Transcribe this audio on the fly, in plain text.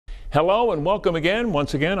Hello and welcome again.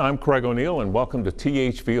 Once again, I'm Craig O'Neill and welcome to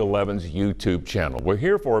THV11's YouTube channel. We're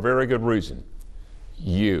here for a very good reason.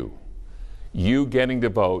 You getting to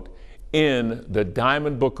vote in the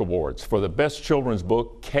Diamond Book Awards for the best children's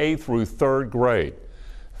book K through 3rd grade.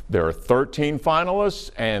 There are 13 finalists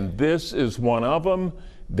and this is one of them.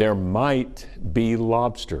 There might be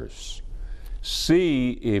lobsters.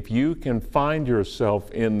 See if you can find yourself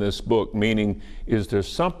in this book, meaning is there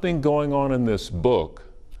something going on in this book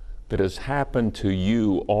that has happened to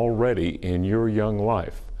you already in your young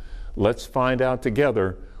life? Let's find out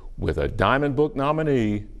together with a Diamond Book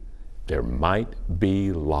nominee. There might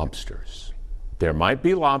be lobsters. There might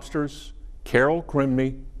be lobsters. Carol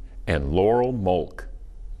Crimney and Laurel Molk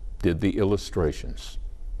did the illustrations.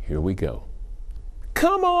 Here we go.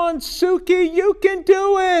 "Come on, Suki, you can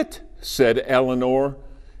do it," said Eleanor.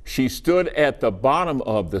 She stood at the bottom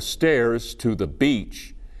of the stairs to the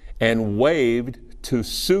beach and waved to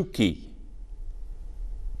Suki.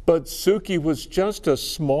 But Suki was just a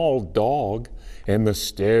small dog, and the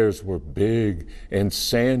stairs were big and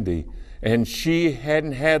sandy, and she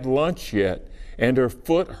hadn't had lunch yet, and her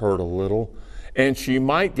foot hurt a little, and she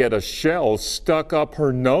might get a shell stuck up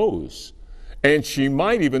her nose, and she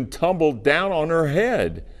might even tumble down on her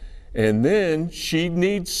head, and then she'd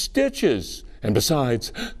need stitches, and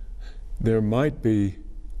besides, there might be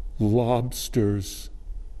lobsters.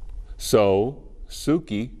 So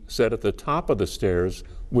Suki sat at the top of the stairs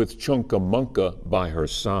with Chunkamunka by her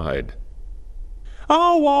side.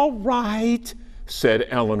 "Oh, all right," said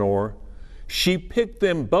Eleanor. She picked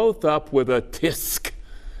them both up with a tisk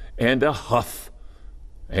and a huff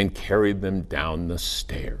and carried them down the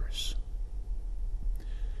stairs.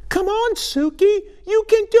 "Come on, Suki, you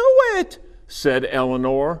can do it," said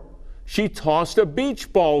Eleanor. She tossed a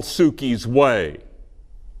beach ball Suki's way.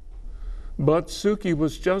 But Suki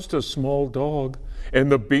was just a small dog,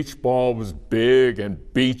 and the beach ball was big and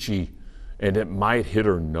beachy, and it might hit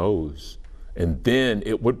her nose, and then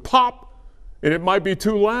it would pop, and it might be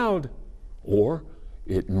too loud, or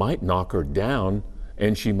it might knock her down,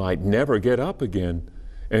 and she might never get up again,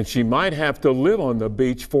 and she might have to live on the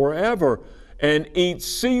beach forever and eat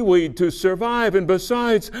seaweed to survive, and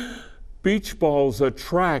besides, beach balls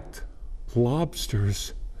attract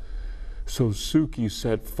lobsters. So Suki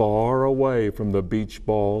sat far away from the beach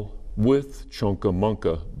ball with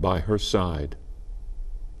Chunkamunka by her side.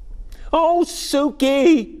 "Oh,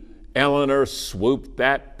 Suki!" Eleanor swooped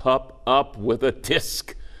that pup up with a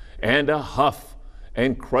tisk and a huff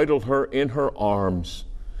and cradled her in her arms.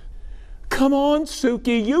 "Come on,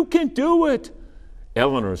 Suki, you can do it!"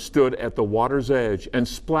 Eleanor stood at the water's edge and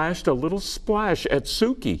splashed a little splash at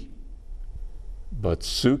Suki. But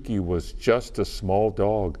Suki was just a small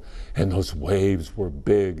dog, and those waves were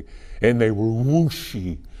big, and they were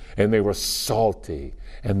whooshy, and they were salty,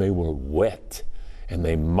 and they were wet, and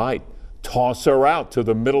they might toss her out to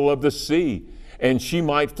the middle of the sea, and she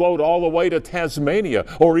might float all the way to Tasmania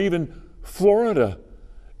or even Florida,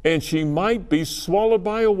 and she might be swallowed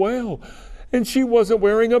by a whale, and she wasn't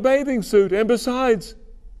wearing a bathing suit, and besides,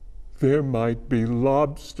 there might be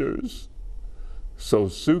lobsters. So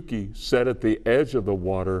Suki sat at the edge of the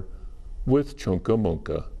water with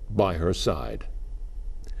Chunkamunka by her side.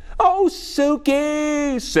 "Oh,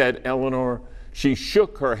 Suki!" said Eleanor. She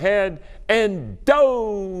shook her head and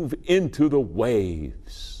dove into the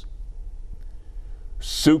waves.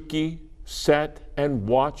 Suki sat and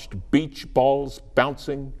watched beach balls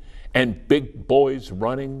bouncing and big boys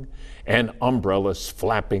running and umbrellas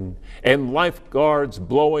flapping and lifeguards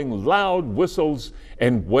blowing loud whistles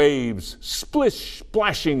and waves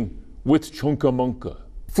splish-splashing with Chunkamunka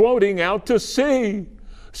floating out to sea.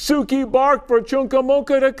 Suki barked for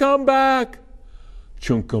Chunkamunka to come back.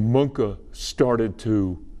 Chunkamunka started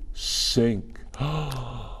to sink.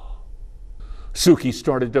 Suki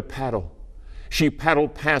started to paddle. She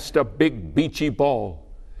paddled past a big beachy ball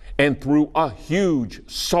and through a huge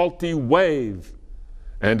salty wave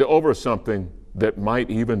and over something that might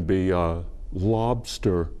even be a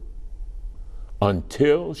lobster.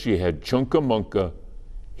 Until she had Chunkamunka,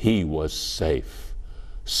 he was safe.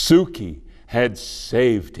 Suki had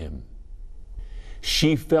saved him.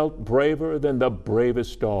 She felt braver than the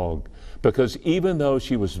bravest dog because even though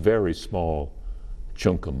she was very small,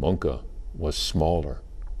 Chunkamunka was smaller.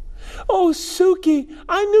 "Oh, Suki,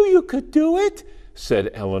 I knew you could do it,"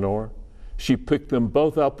 said Eleanor. She picked them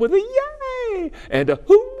both up with a yay and a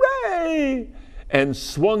hooray and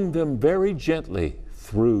swung them very gently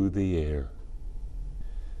through the air.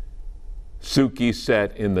 Suki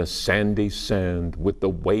sat in the sandy sand with the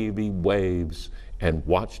wavy waves and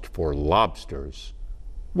watched for lobsters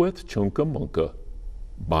with Chunkamunka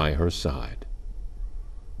by her side.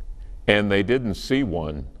 and they didn't see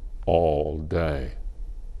one all day.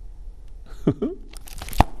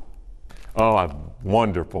 Oh,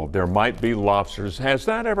 wonderful. There might be lobsters. Has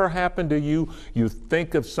that ever happened to you? You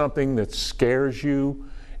think of something that scares you,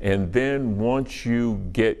 and then once you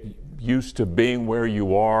get used to being where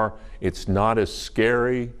you are, it's not as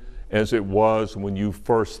scary as it was when you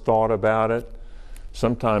first thought about it.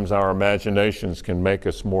 Sometimes our imaginations can make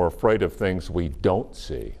us more afraid of things we don't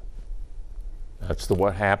see. That's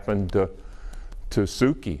what happened to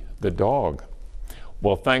Suki, the dog.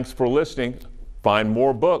 Well, thanks for listening. Find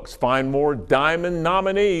more books, find more Diamond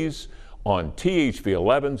nominees on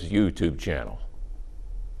THV11's YouTube channel.